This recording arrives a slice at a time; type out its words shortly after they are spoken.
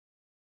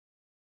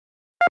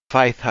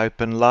Faith, Hope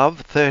and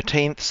Love,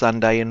 13th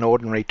Sunday in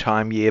Ordinary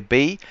Time, Year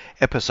B,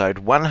 Episode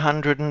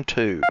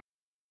 102.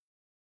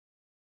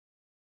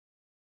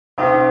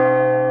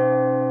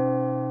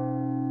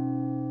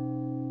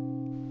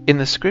 In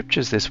the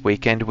Scriptures this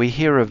weekend we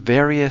hear of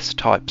various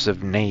types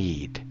of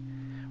need.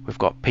 We've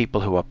got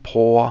people who are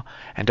poor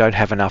and don't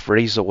have enough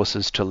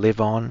resources to live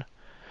on.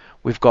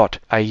 We've got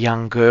a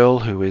young girl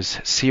who is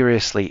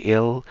seriously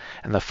ill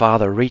and the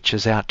father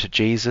reaches out to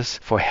Jesus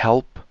for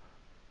help.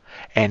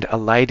 And a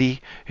lady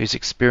who's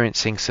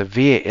experiencing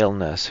severe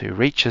illness who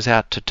reaches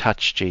out to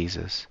touch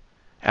Jesus.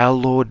 Our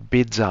Lord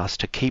bids us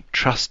to keep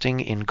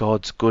trusting in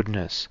God's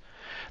goodness,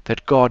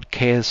 that God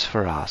cares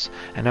for us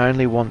and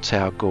only wants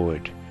our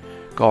good.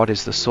 God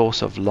is the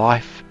source of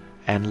life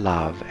and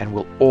love and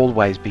will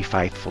always be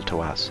faithful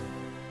to us.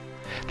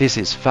 This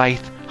is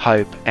Faith,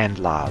 Hope and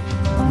Love.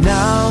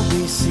 Now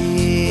we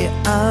see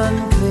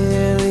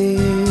unclearly,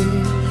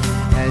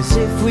 as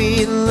if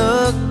we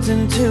looked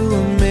into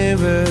a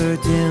mirror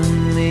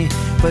dimly,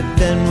 but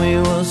then we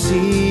will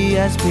see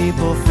as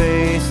people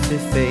face to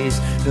face,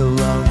 no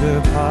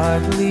longer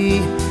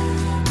partly,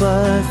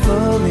 but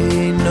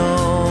fully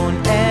known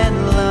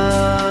and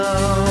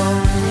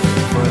loved.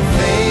 For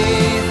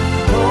faith,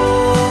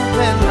 hope,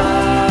 and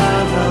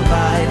love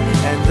abide,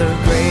 and the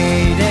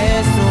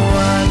greatest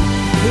one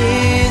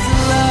is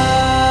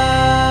love.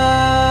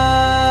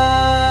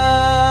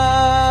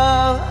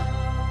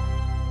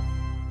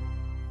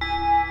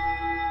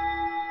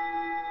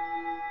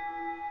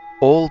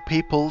 All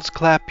peoples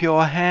clap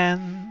your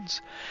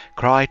hands,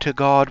 cry to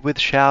God with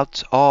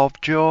shouts of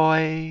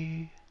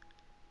joy.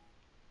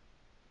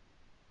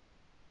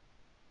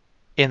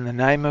 In the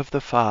name of the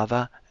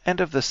Father,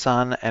 and of the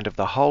Son, and of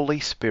the Holy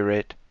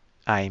Spirit.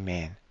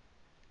 Amen.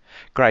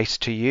 Grace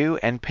to you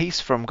and peace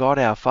from God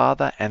our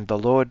Father and the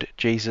Lord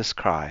Jesus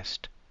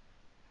Christ.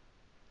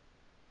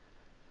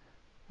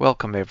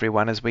 Welcome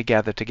everyone as we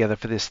gather together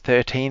for this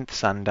 13th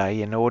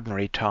Sunday in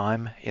Ordinary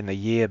Time in the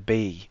Year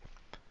B.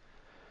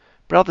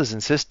 Brothers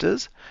and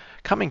sisters,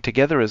 coming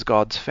together as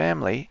God's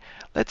family,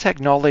 let's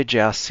acknowledge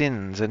our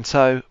sins and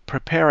so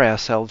prepare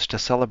ourselves to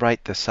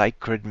celebrate the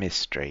sacred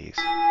mysteries.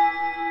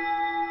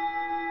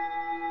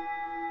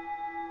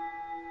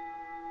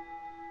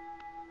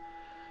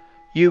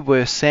 You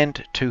were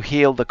sent to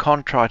heal the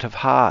contrite of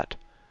heart.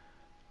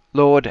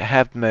 Lord,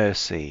 have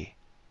mercy.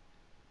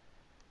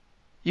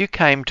 You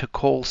came to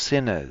call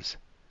sinners.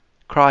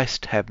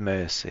 Christ, have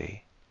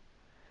mercy.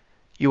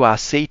 You are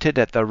seated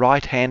at the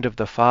right hand of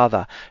the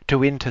Father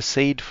to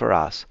intercede for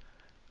us.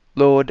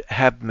 Lord,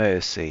 have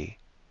mercy.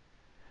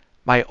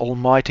 May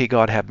Almighty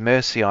God have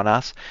mercy on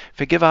us,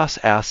 forgive us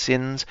our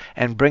sins,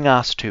 and bring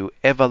us to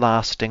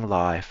everlasting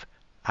life.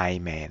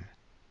 Amen.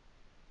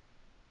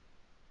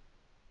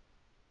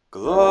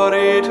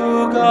 Glory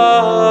to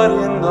God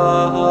in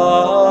the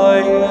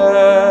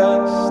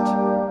highest,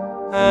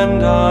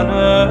 and on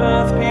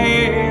earth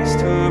peace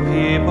to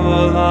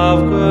people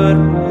of good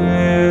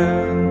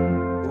will.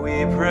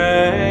 We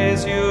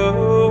praise you,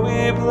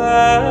 we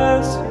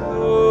bless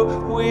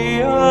you,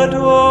 we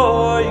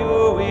adore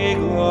you, we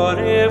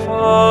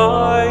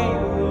glorify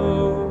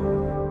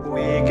you.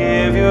 We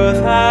give you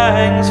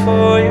thanks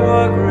for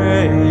your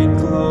great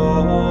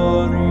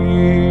glory.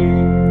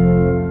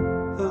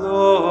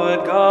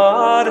 Lord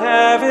God,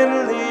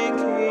 heavenly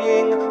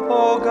King,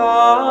 O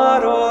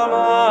God,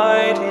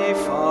 Almighty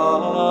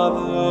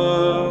Father,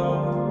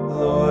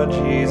 Lord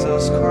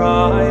Jesus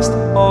Christ,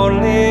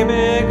 only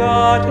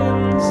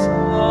begotten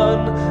Son,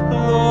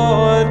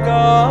 Lord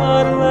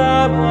God,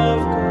 Lamb of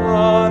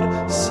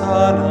God,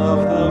 Son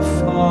of the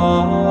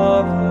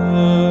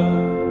Father,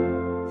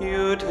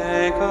 you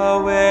take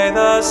away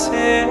the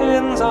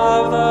sins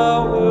of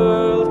the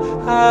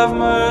world, have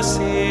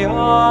mercy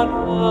on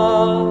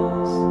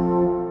us.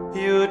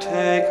 You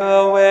take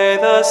away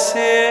the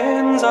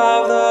sins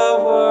of the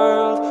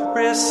world,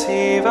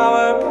 receive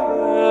our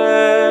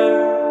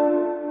prayer.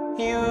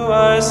 You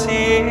are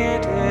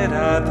seated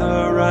at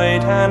the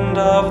right hand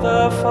of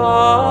the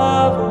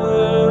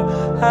Father,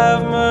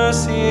 have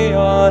mercy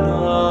on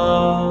us.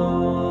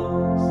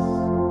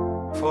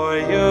 For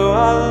you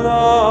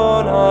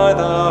alone are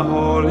the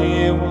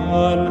Holy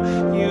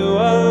One, you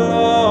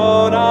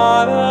alone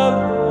are the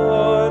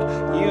Lord,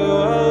 you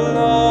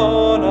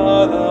alone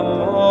are the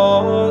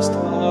Most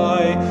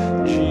High,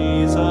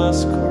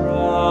 Jesus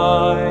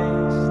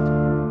Christ,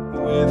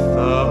 with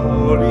the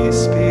Holy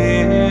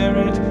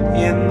Spirit,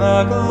 in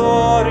the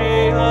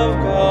glory of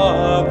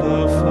God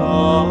the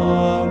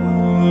Father.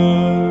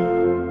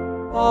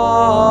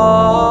 Amen.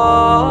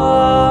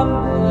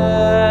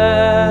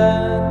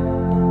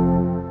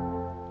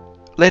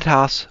 Let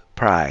us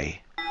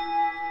pray.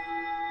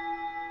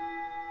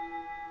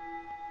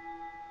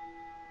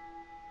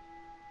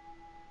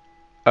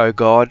 O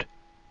God,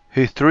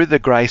 who through the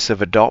grace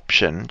of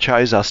adoption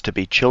chose us to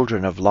be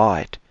children of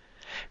light,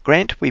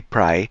 grant, we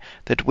pray,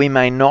 that we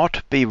may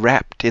not be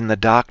wrapped in the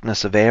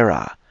darkness of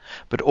error,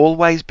 but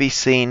always be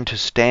seen to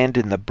stand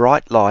in the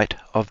bright light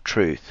of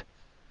truth.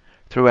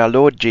 through our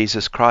Lord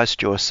Jesus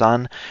Christ, your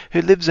Son,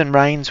 who lives and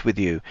reigns with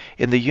you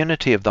in the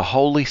unity of the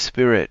Holy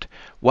Spirit,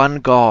 one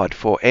God,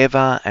 for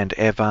ever and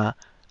ever.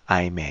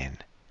 Amen.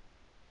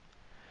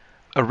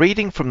 A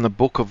reading from the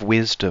Book of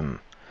Wisdom,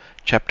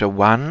 chapter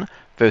 1,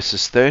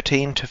 verses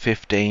 13 to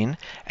 15,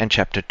 and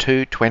chapter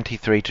 2,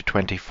 23 to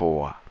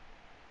 24.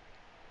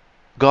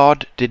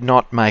 God did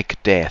not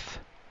make death,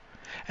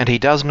 and he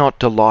does not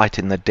delight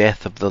in the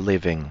death of the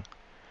living.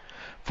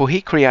 For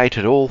he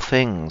created all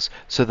things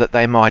so that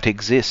they might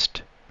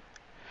exist.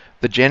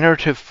 The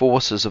generative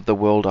forces of the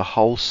world are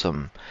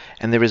wholesome,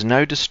 and there is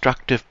no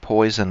destructive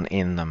poison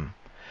in them,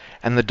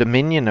 and the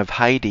dominion of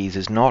Hades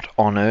is not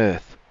on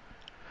earth.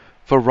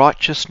 For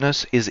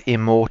righteousness is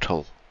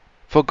immortal.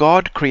 For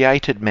God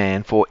created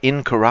man for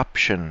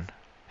incorruption,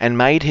 and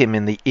made him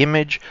in the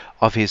image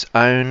of his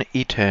own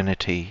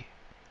eternity.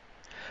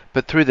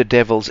 But through the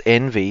devil's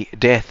envy,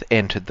 death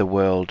entered the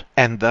world,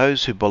 and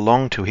those who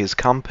belong to his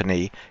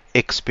company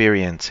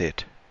experience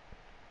it.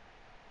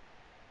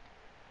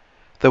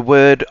 The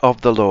word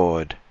of the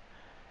Lord.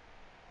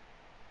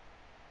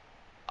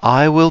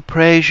 I will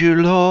praise you,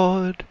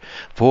 Lord,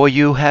 for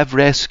you have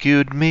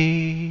rescued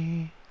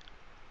me.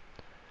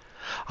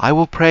 I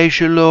will praise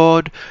you,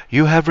 Lord,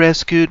 you have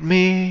rescued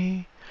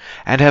me,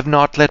 and have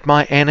not let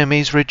my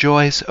enemies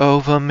rejoice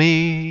over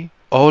me.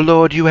 O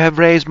Lord, you have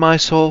raised my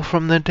soul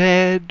from the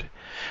dead,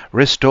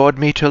 restored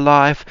me to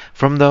life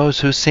from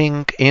those who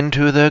sink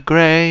into the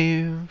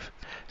grave.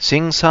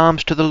 Sing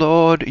psalms to the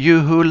Lord,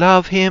 you who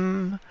love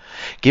him.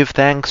 Give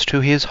thanks to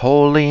his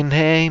holy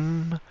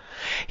name.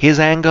 His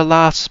anger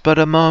lasts but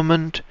a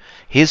moment,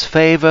 his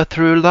favour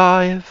through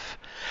life.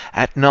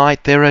 At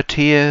night there are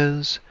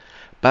tears,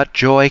 but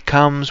joy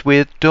comes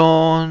with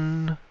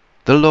dawn.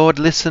 The Lord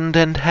listened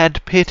and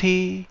had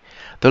pity.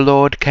 The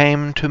Lord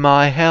came to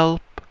my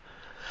help.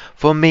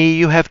 For me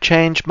you have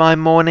changed my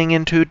mourning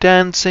into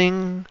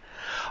dancing.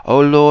 O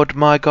Lord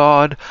my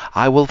God,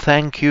 I will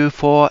thank you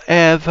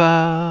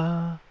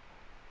forever.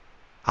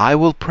 I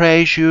will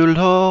praise you,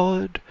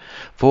 Lord,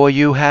 for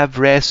you have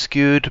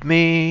rescued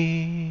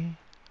me.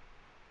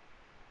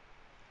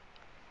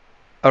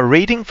 A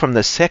reading from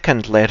the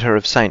second letter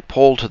of St.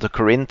 Paul to the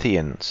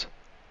Corinthians,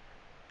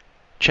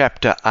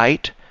 chapter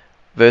 8,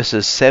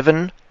 verses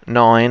 7,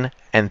 9,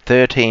 and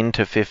 13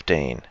 to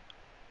 15.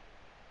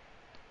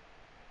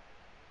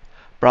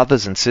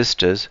 Brothers and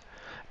sisters,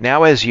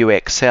 now as you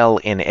excel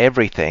in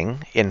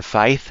everything, in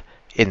faith,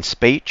 in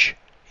speech,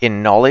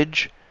 in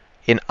knowledge,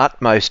 in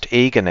utmost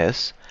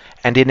eagerness,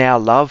 and in our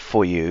love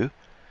for you,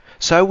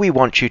 so we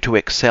want you to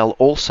excel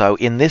also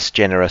in this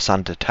generous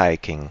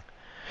undertaking.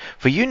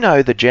 For you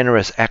know the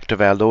generous act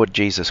of our Lord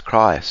Jesus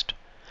Christ,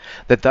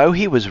 that though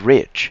he was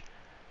rich,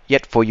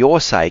 yet for your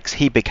sakes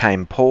he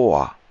became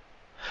poor,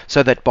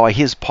 so that by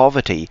his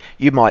poverty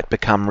you might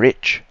become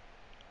rich.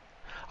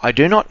 I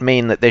do not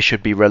mean that there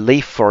should be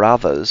relief for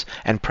others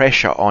and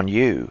pressure on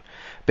you,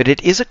 but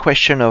it is a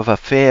question of a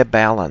fair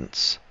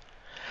balance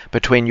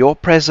between your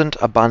present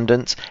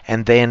abundance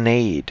and their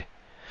need,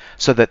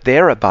 so that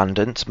their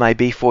abundance may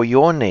be for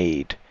your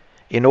need,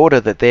 in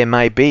order that there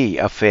may be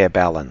a fair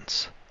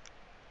balance.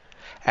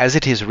 As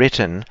it is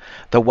written,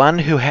 the one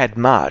who had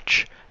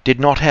much did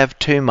not have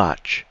too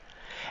much,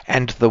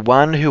 and the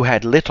one who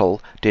had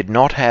little did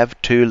not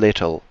have too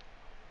little.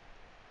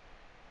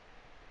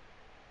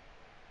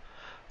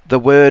 The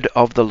word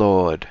of the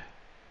Lord.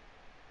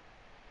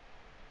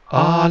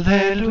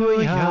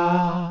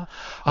 Alleluia,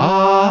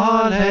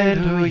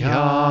 Alleluia,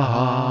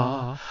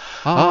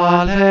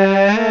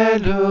 Alleluia.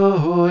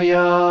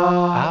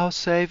 Our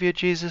Saviour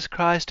Jesus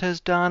Christ has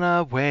done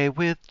away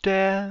with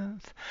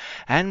death,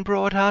 and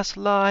brought us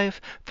life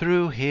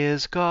through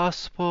his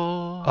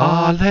gospel.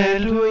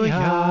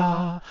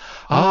 Alleluia,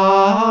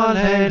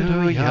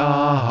 Alleluia,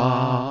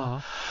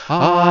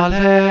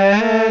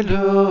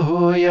 Alleluia.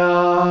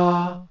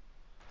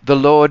 The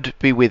Lord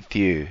be with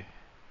you.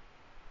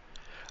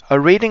 A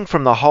reading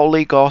from the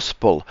Holy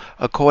Gospel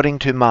according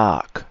to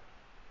Mark,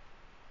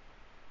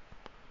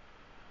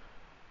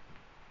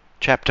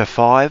 chapter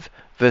 5,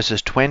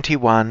 verses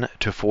 21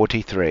 to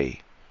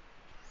 43.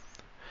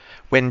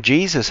 When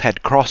Jesus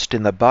had crossed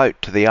in the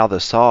boat to the other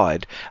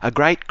side, a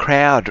great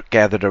crowd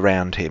gathered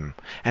around him,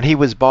 and he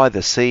was by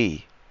the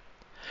sea.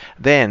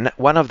 Then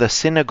one of the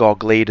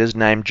synagogue leaders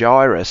named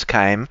Jairus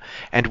came,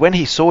 and when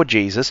he saw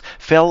Jesus,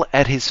 fell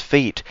at his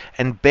feet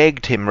and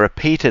begged him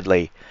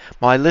repeatedly,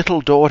 "My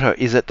little daughter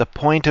is at the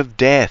point of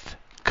death.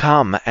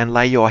 Come and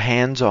lay your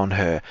hands on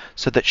her,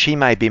 so that she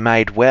may be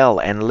made well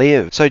and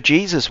live." So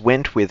Jesus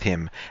went with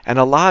him, and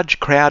a large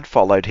crowd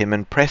followed him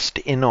and pressed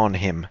in on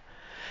him.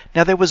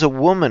 Now there was a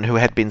woman who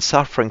had been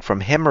suffering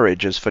from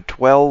hemorrhages for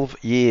 12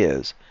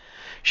 years.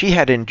 She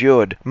had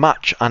endured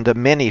much under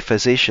many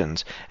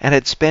physicians, and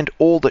had spent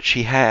all that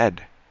she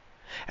had.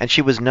 And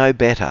she was no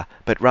better,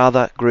 but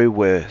rather grew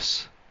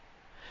worse.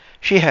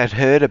 She had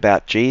heard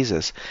about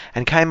Jesus,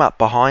 and came up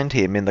behind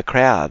him in the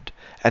crowd,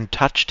 and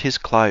touched his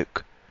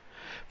cloak.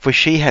 For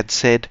she had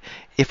said,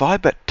 "If I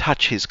but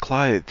touch his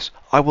clothes,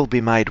 I will be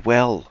made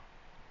well."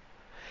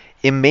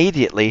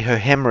 Immediately her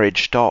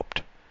hemorrhage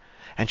stopped,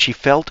 and she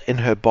felt in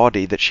her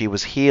body that she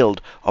was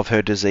healed of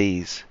her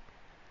disease.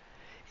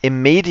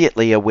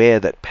 Immediately aware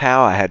that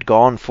power had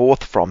gone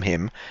forth from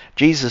him,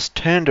 Jesus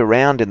turned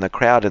around in the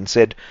crowd and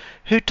said,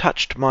 "Who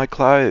touched my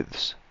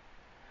clothes?"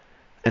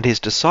 And his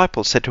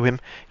disciples said to him,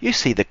 "You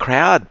see the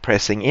crowd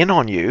pressing in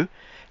on you.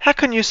 How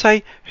can you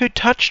say, 'Who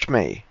touched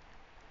me?'"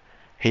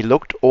 He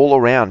looked all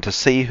around to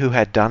see who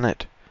had done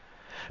it.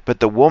 But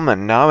the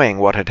woman, knowing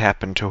what had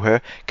happened to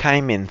her,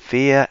 came in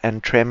fear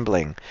and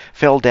trembling,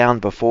 fell down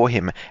before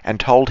him, and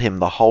told him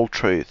the whole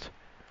truth.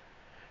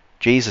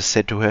 Jesus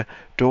said to her,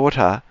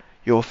 "Daughter,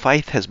 your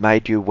faith has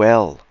made you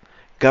well.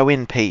 Go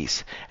in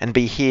peace and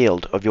be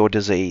healed of your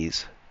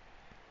disease."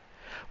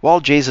 While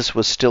Jesus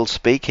was still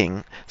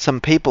speaking,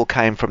 some people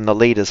came from the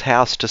leader's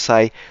house to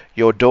say,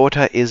 "Your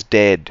daughter is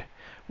dead.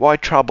 Why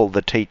trouble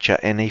the teacher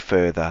any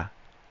further?"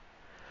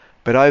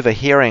 But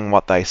overhearing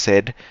what they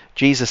said,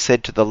 Jesus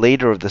said to the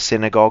leader of the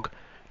synagogue,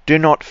 "Do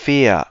not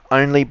fear,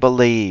 only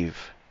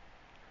believe."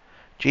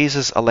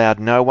 Jesus allowed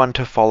no one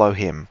to follow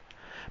him.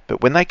 But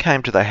when they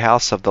came to the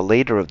house of the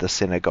leader of the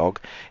synagogue,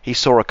 he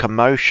saw a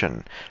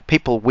commotion,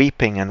 people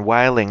weeping and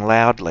wailing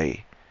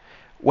loudly.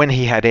 When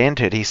he had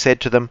entered, he said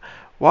to them,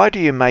 "Why do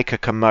you make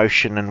a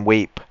commotion and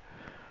weep?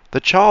 The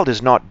child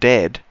is not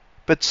dead,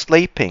 but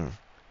sleeping."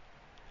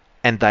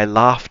 And they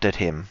laughed at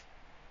him.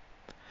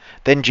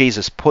 Then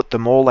Jesus put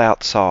them all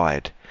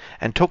outside,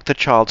 and took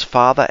the child's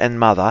father and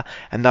mother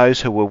and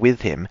those who were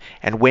with him,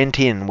 and went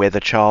in where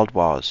the child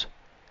was.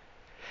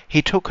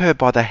 He took her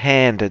by the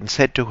hand and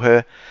said to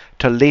her,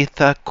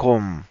 "Talitha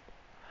cum,"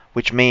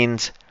 which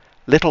means,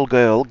 "Little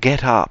girl,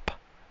 get up."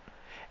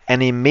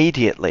 And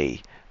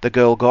immediately the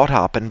girl got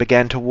up and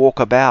began to walk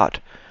about,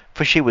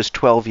 for she was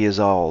 12 years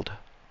old.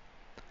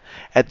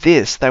 At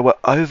this they were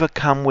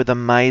overcome with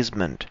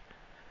amazement.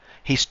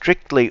 He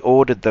strictly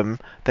ordered them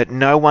that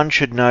no one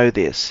should know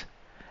this,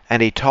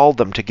 and he told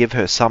them to give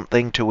her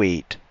something to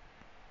eat.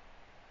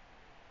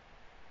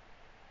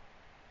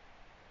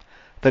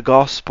 The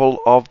Gospel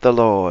of the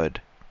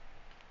Lord.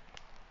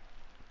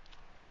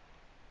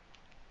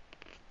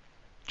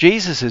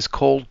 Jesus is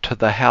called to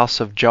the house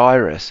of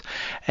Jairus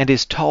and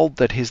is told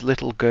that his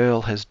little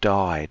girl has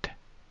died.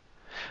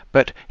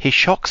 But he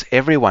shocks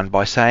everyone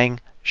by saying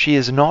she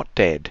is not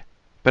dead,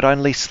 but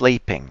only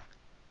sleeping.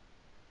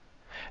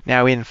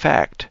 Now, in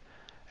fact,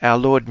 our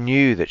Lord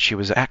knew that she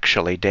was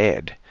actually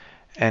dead,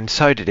 and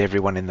so did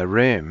everyone in the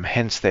room,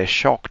 hence their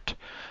shocked,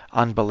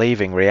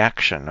 unbelieving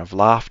reaction of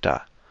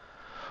laughter.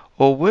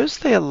 Or was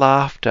their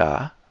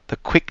laughter, the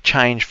quick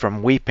change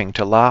from weeping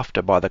to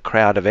laughter by the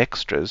crowd of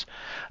extras,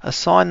 a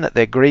sign that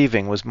their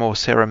grieving was more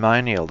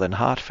ceremonial than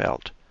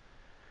heartfelt?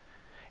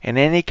 In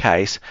any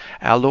case,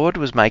 our Lord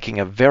was making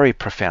a very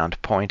profound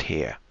point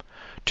here.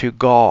 To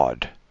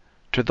God,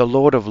 to the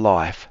Lord of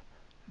life,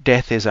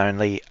 death is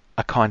only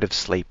a kind of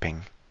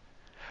sleeping,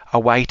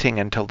 awaiting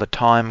until the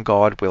time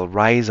God will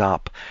raise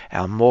up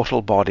our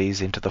mortal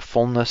bodies into the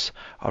fullness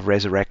of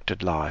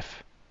resurrected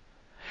life.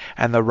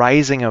 And the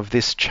raising of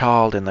this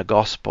child in the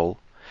gospel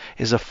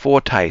is a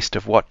foretaste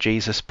of what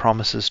Jesus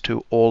promises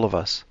to all of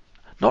us.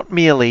 Not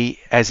merely,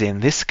 as in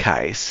this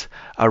case,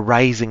 a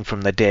raising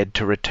from the dead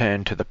to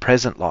return to the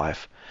present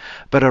life,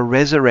 but a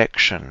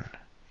resurrection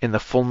in the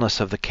fullness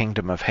of the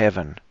kingdom of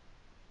heaven.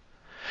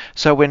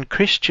 So when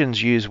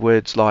Christians use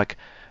words like,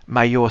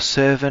 "May your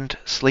servant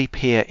sleep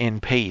here in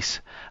peace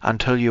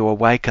until you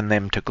awaken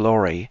them to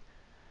glory,"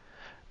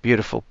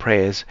 beautiful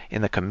prayers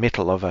in the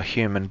committal of a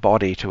human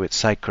body to its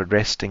sacred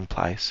resting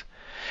place,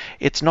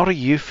 it's not a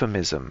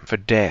euphemism for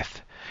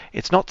death.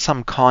 It's not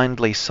some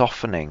kindly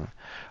softening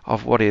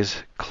of what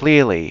is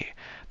clearly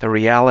the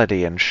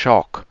reality and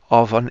shock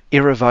of an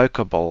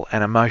irrevocable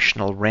and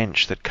emotional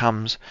wrench that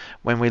comes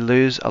when we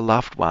lose a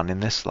loved one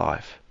in this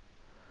life.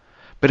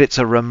 But it's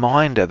a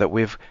reminder that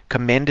we've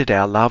commended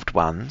our loved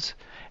ones,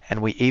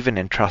 and we even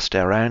entrust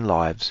our own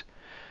lives,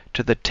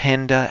 to the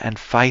tender and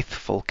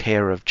faithful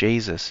care of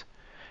Jesus,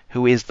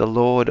 who is the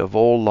Lord of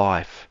all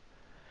life,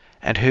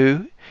 and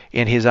who,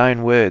 in his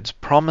own words,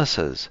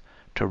 promises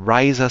to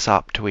raise us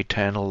up to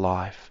eternal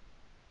life.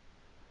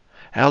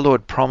 Our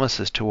Lord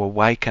promises to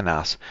awaken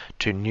us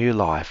to new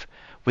life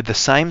with the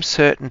same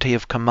certainty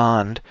of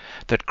command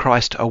that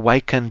Christ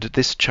awakened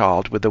this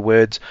child with the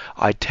words,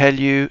 "I tell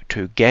you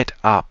to get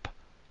up."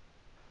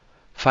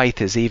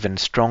 Faith is even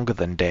stronger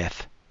than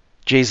death.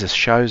 Jesus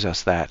shows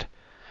us that.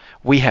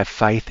 We have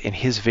faith in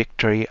his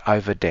victory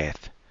over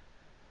death.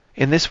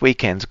 In this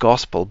weekend's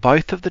gospel,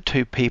 both of the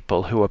two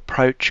people who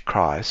approach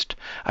Christ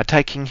are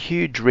taking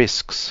huge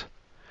risks.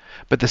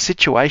 But the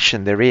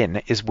situation they're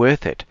in is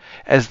worth it,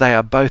 as they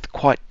are both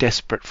quite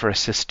desperate for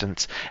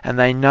assistance, and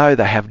they know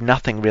they have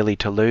nothing really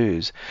to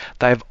lose.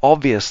 They've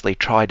obviously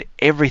tried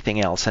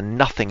everything else and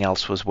nothing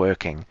else was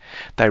working.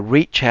 They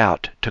reach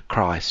out to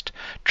Christ,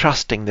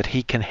 trusting that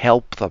he can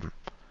help them.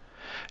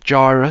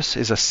 Jairus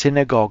is a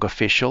synagogue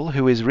official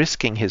who is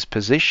risking his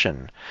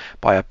position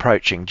by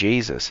approaching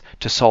Jesus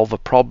to solve a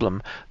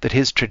problem that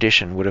his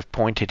tradition would have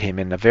pointed him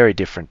in a very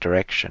different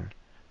direction.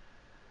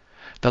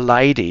 The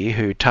lady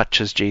who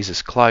touches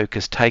Jesus' cloak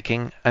is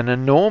taking an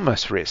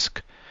enormous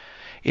risk.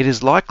 It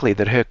is likely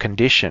that her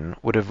condition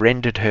would have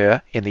rendered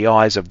her, in the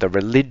eyes of the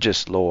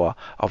religious law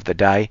of the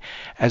day,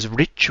 as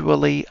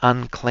ritually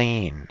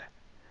unclean,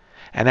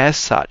 and as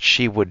such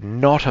she would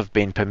not have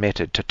been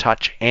permitted to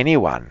touch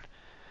anyone.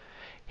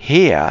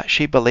 Here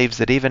she believes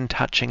that even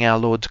touching our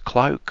Lord's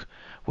cloak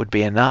would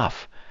be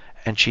enough,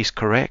 and she's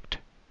correct.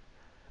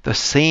 The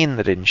scene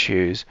that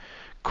ensues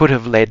could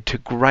have led to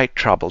great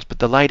troubles, but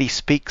the lady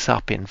speaks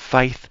up in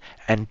faith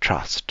and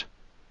trust.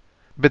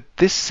 But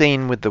this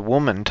scene with the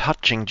woman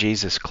touching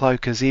Jesus'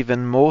 cloak is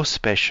even more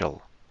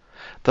special.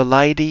 The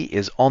lady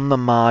is on the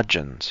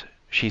margins.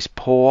 She's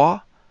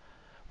poor.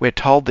 We're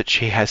told that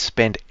she has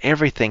spent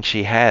everything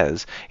she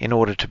has in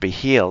order to be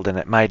healed, and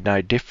it made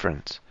no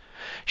difference.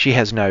 She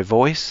has no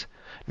voice,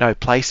 no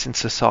place in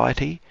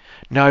society,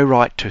 no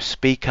right to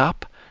speak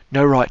up,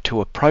 no right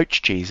to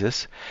approach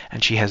Jesus,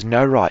 and she has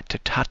no right to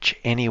touch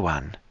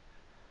anyone.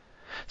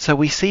 So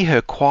we see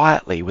her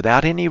quietly,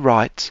 without any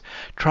rights,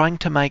 trying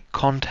to make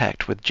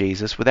contact with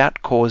Jesus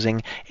without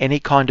causing any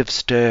kind of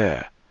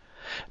stir.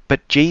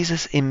 But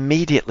Jesus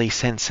immediately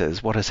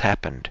senses what has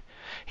happened.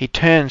 He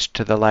turns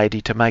to the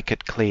lady to make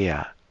it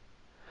clear.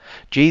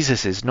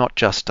 Jesus is not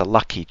just a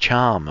lucky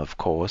charm, of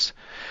course.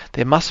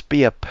 There must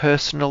be a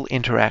personal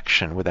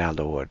interaction with our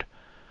Lord.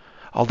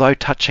 Although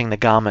touching the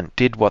garment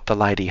did what the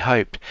lady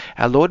hoped,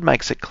 our Lord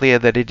makes it clear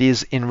that it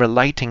is in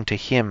relating to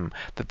him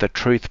that the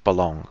truth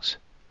belongs.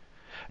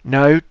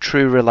 No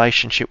true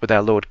relationship with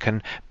our Lord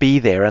can be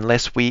there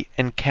unless we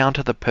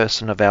encounter the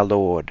person of our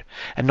Lord,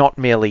 and not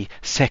merely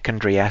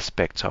secondary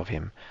aspects of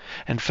him.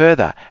 And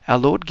further, our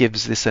Lord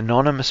gives this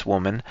anonymous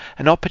woman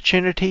an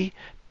opportunity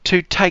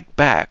to take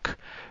back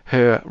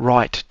her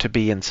right to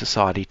be in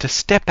society, to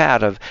step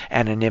out of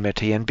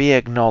anonymity and be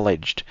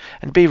acknowledged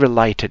and be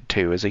related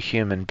to as a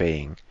human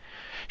being.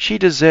 She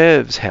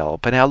deserves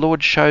help, and our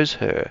Lord shows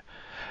her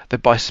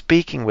that by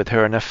speaking with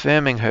her and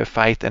affirming her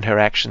faith and her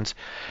actions,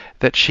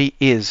 that she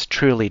is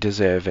truly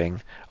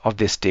deserving of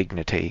this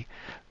dignity.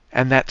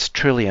 And that's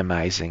truly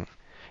amazing.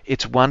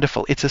 It's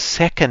wonderful. It's a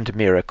second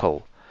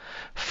miracle.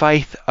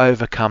 Faith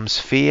overcomes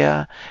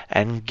fear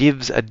and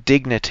gives a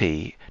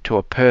dignity to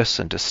a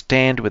person to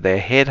stand with their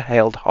head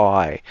held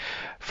high,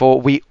 for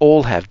we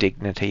all have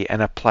dignity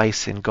and a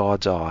place in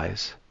God's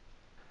eyes.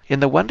 In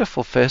the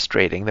wonderful first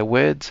reading, the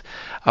words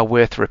are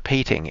worth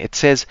repeating. It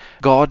says,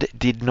 God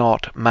did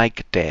not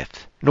make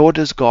death, nor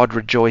does God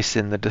rejoice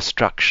in the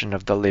destruction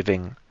of the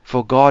living.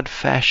 For God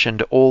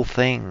fashioned all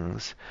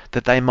things,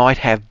 that they might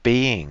have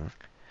being.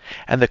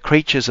 And the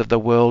creatures of the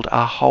world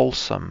are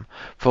wholesome,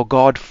 for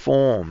God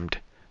formed,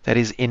 that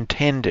is,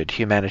 intended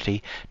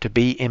humanity to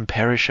be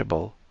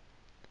imperishable.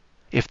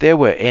 If there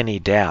were any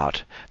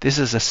doubt, this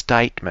is a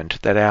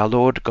statement that our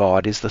Lord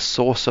God is the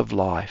source of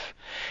life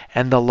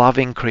and the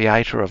loving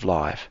creator of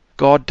life.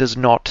 God does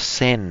not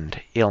send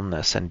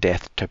illness and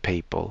death to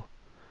people.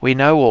 We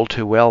know all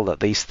too well that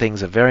these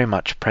things are very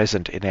much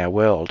present in our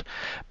world,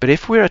 but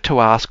if we are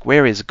to ask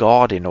where is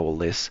God in all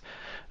this,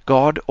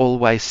 God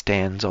always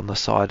stands on the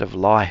side of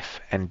life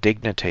and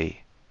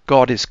dignity.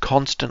 God is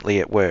constantly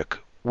at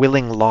work,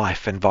 willing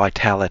life and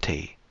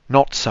vitality,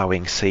 not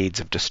sowing seeds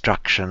of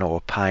destruction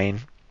or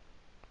pain.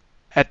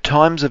 At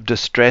times of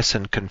distress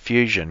and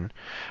confusion,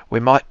 we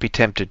might be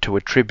tempted to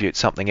attribute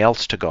something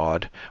else to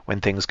God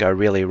when things go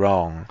really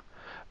wrong,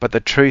 but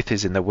the truth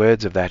is in the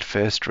words of that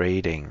first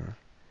reading.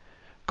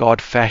 God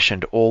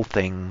fashioned all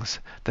things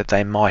that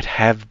they might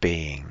have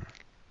being.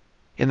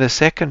 In the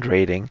second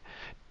reading,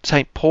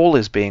 St. Paul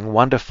is being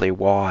wonderfully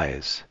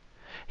wise.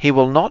 He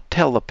will not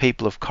tell the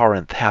people of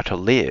Corinth how to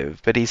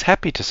live, but he's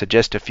happy to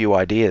suggest a few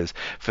ideas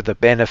for the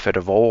benefit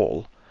of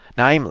all.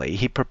 Namely,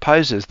 he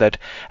proposes that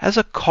as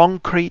a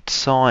concrete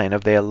sign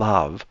of their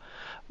love,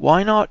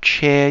 why not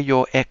share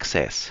your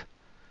excess,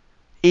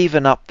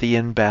 even up the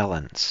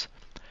imbalance,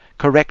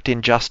 correct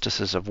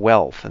injustices of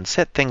wealth, and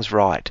set things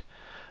right,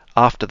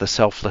 after the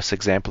selfless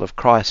example of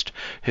Christ,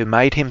 who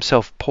made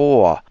himself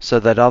poor so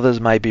that others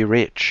may be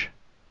rich.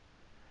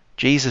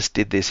 Jesus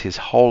did this his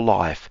whole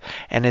life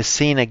and is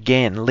seen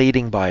again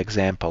leading by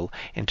example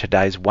in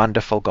today's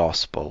wonderful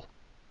gospel.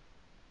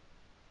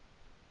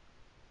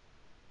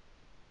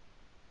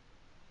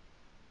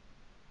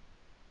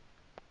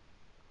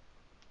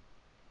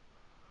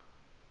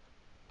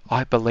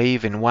 I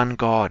believe in one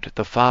God,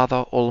 the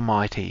Father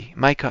Almighty,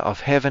 maker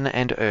of heaven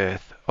and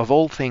earth, of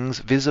all things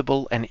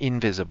visible and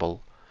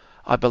invisible.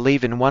 I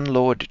believe in one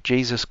Lord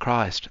Jesus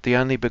Christ, the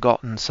only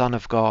begotten Son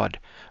of God,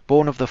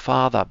 born of the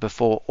Father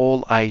before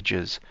all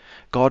ages,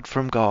 God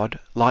from God,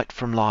 light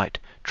from light,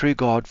 true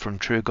God from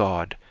true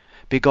God,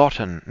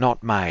 begotten,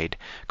 not made,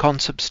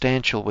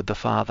 consubstantial with the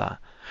Father.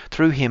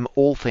 Through him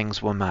all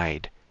things were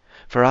made.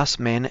 For us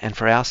men and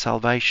for our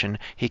salvation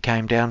he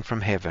came down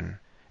from heaven,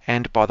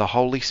 and by the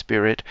Holy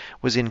Spirit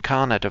was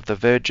incarnate of the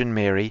Virgin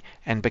Mary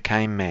and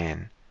became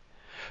man.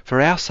 For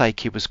our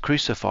sake he was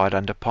crucified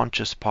under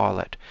Pontius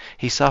Pilate.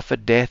 He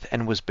suffered death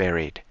and was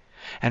buried,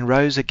 and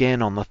rose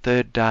again on the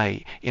third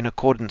day in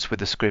accordance with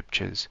the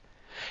Scriptures.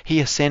 He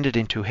ascended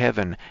into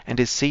heaven and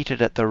is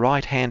seated at the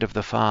right hand of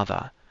the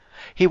Father.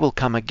 He will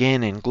come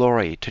again in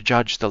glory to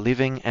judge the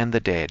living and the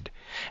dead,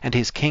 and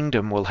his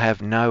kingdom will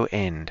have no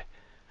end.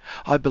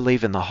 I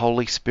believe in the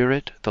Holy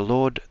Spirit, the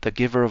Lord, the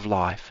giver of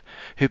life,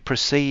 who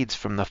proceeds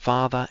from the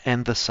Father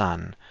and the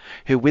Son,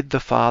 who with the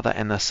Father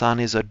and the Son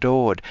is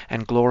adored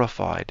and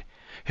glorified,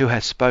 who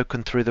has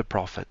spoken through the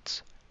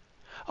prophets.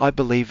 I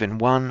believe in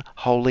one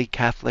holy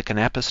Catholic and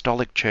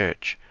Apostolic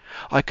Church.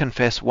 I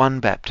confess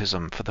one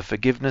baptism for the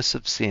forgiveness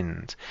of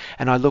sins,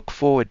 and I look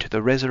forward to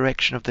the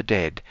resurrection of the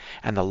dead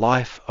and the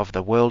life of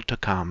the world to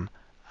come.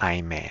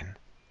 Amen.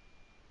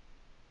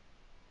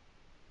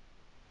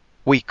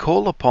 We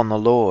call upon the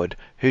Lord,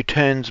 who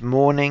turns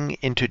mourning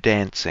into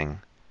dancing,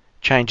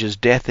 changes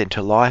death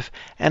into life,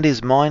 and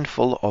is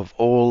mindful of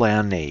all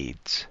our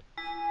needs.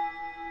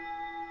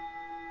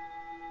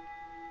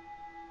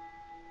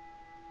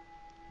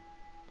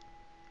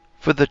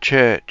 For the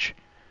Church,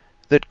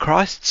 that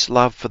Christ's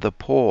love for the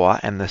poor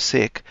and the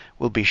sick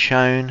will be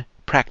shown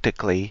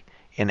practically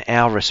in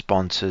our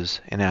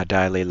responses in our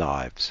daily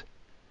lives.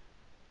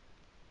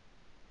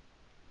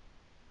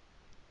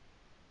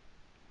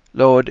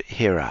 Lord,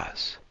 hear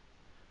us.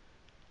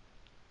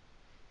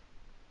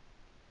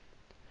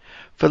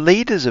 For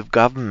leaders of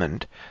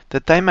government,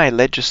 that they may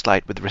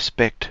legislate with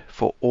respect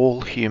for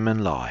all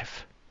human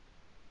life.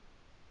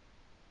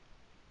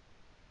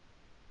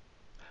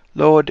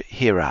 Lord,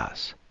 hear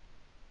us.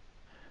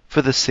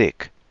 For the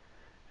sick,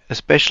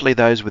 especially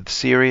those with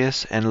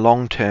serious and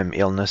long-term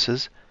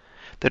illnesses,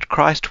 that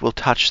Christ will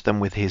touch them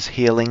with his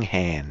healing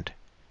hand.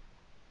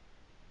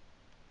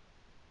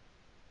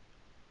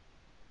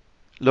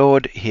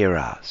 Lord, hear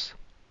us.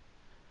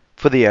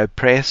 For the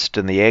oppressed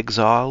and the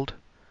exiled,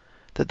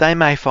 that they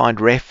may find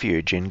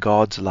refuge in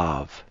God's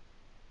love.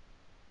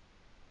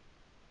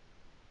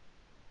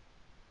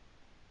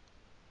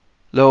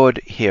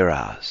 Lord, hear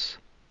us.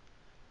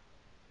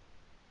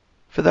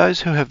 For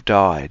those who have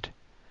died,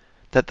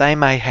 that they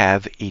may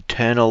have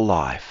eternal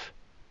life,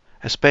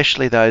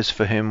 especially those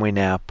for whom we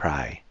now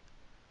pray.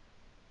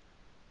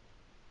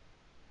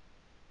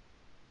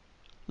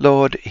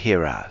 Lord,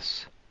 hear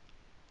us.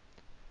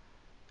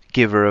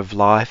 Giver of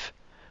life,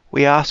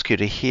 we ask you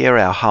to hear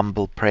our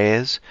humble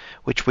prayers,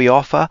 which we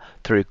offer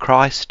through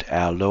Christ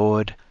our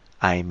Lord.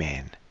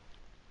 Amen.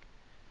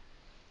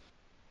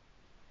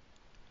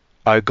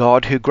 O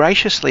God, who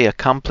graciously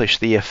accomplish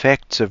the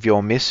effects of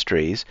your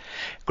mysteries,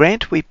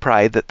 grant, we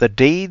pray, that the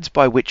deeds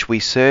by which we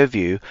serve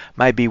you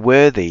may be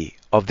worthy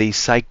of these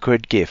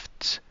sacred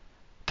gifts.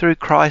 Through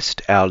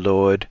Christ our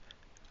Lord.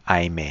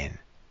 Amen.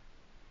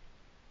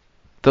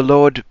 The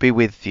Lord be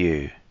with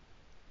you.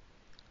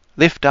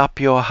 Lift up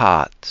your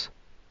hearts.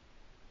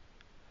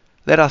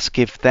 Let us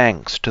give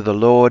thanks to the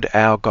Lord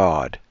our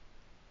God.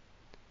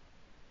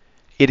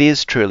 It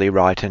is truly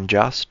right and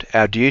just,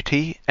 our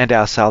duty and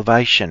our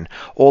salvation,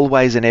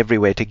 always and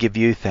everywhere to give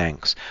you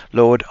thanks,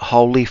 Lord,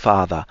 Holy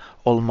Father,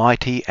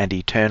 Almighty and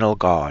Eternal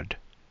God.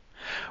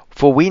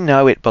 For we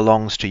know it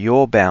belongs to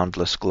your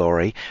boundless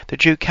glory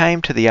that you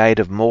came to the aid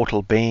of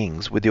mortal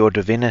beings with your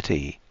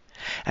divinity,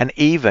 and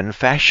even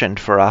fashioned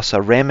for us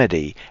a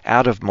remedy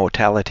out of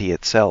mortality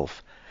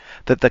itself,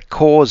 that the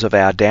cause of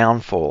our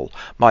downfall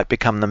might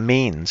become the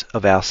means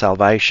of our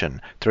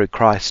salvation through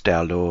Christ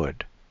our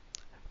Lord.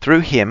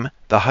 Through him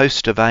the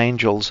host of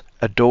angels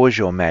adores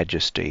your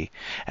majesty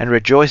and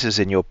rejoices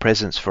in your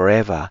presence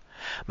forever.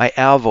 May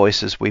our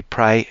voices, we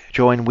pray,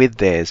 join with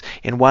theirs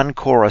in one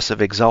chorus of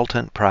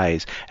exultant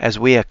praise as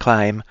we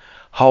acclaim,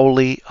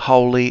 Holy,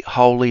 holy,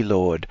 holy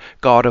Lord,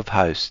 God of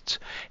hosts,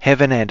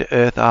 heaven and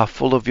earth are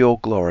full of your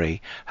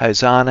glory.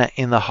 Hosanna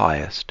in the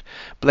highest.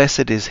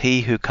 Blessed is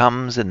he who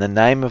comes in the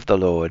name of the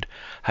Lord.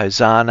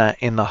 Hosanna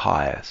in the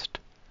highest.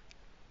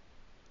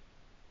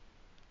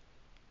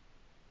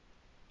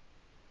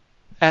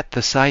 At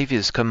the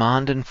Saviour's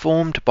command,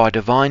 informed by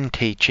divine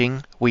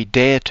teaching, we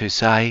dare to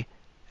say,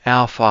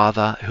 Our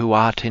Father, who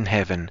art in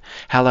heaven,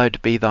 hallowed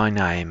be thy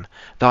name.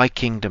 Thy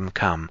kingdom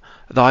come,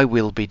 thy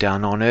will be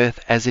done on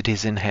earth as it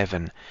is in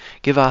heaven.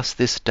 Give us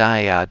this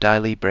day our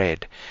daily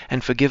bread,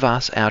 and forgive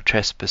us our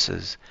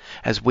trespasses,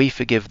 as we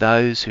forgive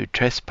those who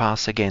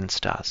trespass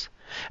against us.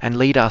 And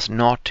lead us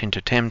not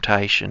into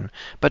temptation,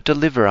 but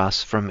deliver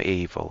us from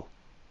evil.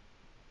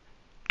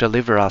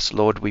 Deliver us,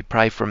 Lord, we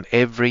pray, from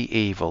every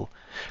evil.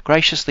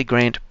 Graciously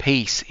grant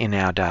peace in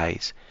our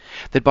days,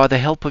 that by the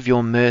help of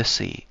your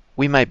mercy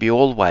we may be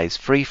always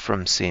free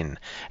from sin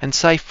and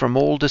safe from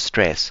all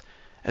distress,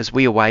 as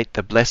we await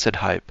the blessed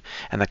hope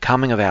and the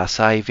coming of our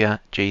Saviour,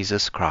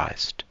 Jesus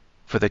Christ.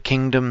 For the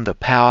kingdom, the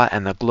power,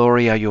 and the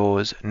glory are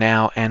yours,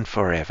 now and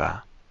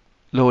forever.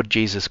 Lord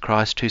Jesus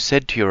Christ, who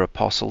said to your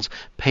apostles,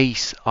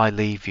 Peace I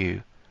leave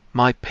you,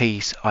 my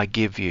peace I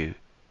give you.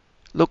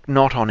 Look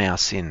not on our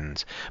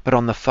sins, but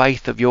on the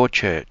faith of your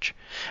church,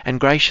 and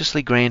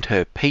graciously grant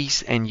her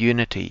peace and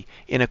unity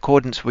in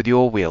accordance with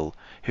your will,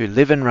 who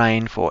live and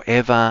reign for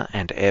ever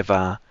and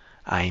ever.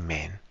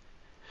 Amen.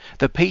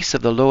 The peace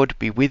of the Lord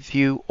be with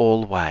you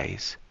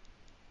always.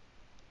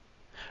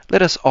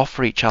 Let us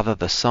offer each other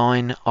the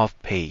sign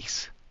of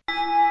peace.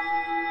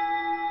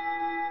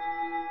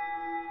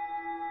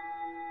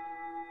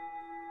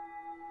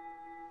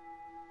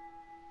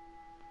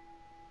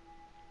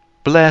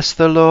 Bless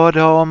the Lord,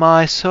 O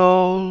my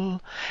soul,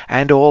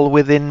 and all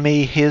within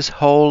me his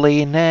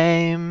holy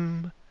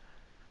name.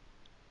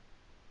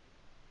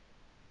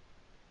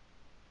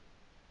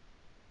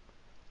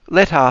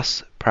 Let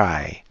us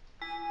pray.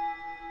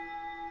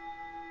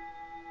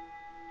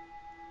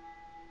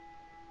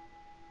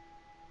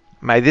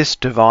 May this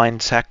divine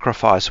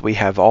sacrifice we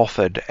have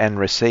offered and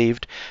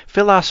received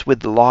fill us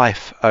with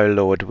life, O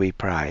Lord, we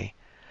pray,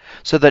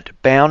 so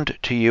that, bound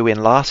to you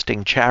in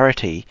lasting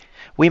charity,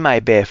 we may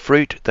bear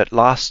fruit that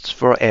lasts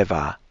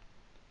forever.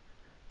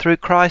 Through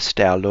Christ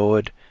our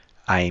Lord.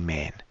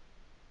 Amen.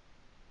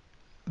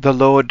 The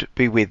Lord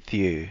be with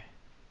you.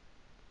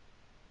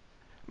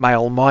 May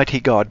Almighty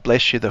God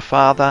bless you, the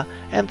Father,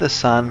 and the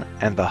Son,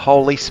 and the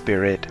Holy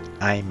Spirit.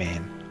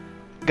 Amen.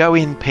 Go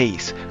in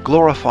peace,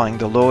 glorifying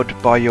the Lord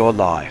by your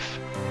life.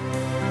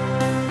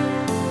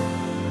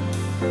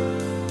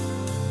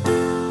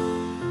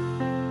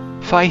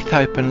 Faith,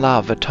 Hope and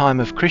Love, a time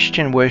of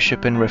Christian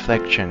worship and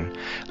reflection,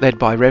 led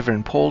by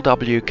Reverend Paul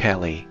W.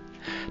 Kelly.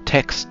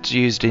 Texts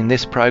used in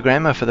this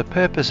program are for the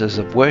purposes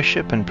of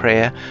worship and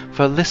prayer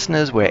for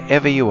listeners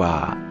wherever you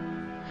are.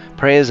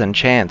 Prayers and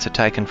chants are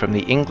taken from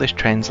the English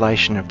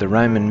translation of the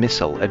Roman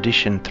Missal,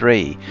 Edition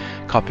 3,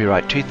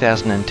 copyright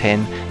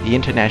 2010, the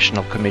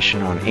International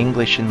Commission on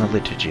English in the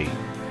Liturgy.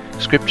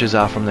 Scriptures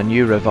are from the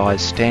New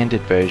Revised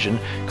Standard Version,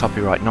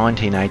 copyright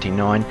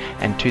 1989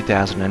 and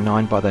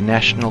 2009 by the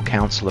National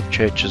Council of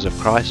Churches of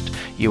Christ,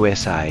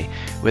 USA,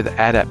 with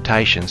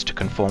adaptations to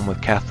conform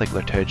with Catholic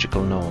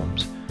liturgical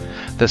norms.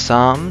 The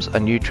Psalms, a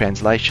new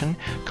translation,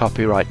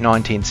 copyright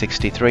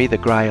 1963, The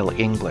Grail,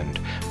 England,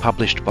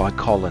 published by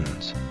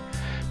Collins.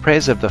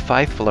 Prayers of the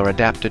Faithful are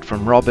adapted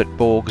from Robert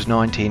Borg's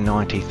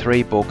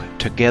 1993 book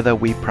Together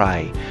We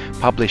Pray,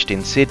 published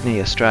in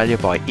Sydney, Australia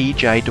by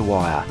E.J.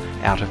 Dwyer,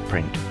 out of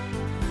print.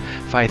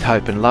 Faith,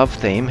 Hope and Love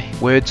theme,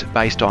 words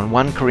based on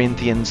 1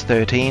 Corinthians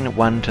 13,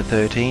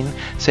 1-13,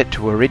 set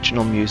to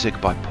original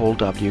music by Paul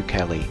W.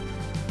 Kelly.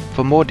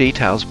 For more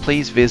details,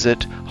 please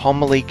visit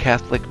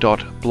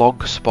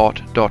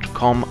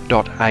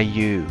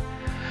homilycatholic.blogspot.com.au.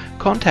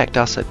 Contact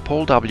us at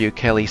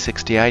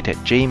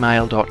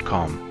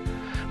paulwkelly68@gmail.com.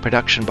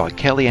 Production by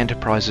Kelly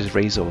Enterprises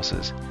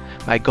Resources.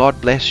 May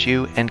God bless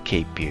you and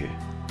keep you.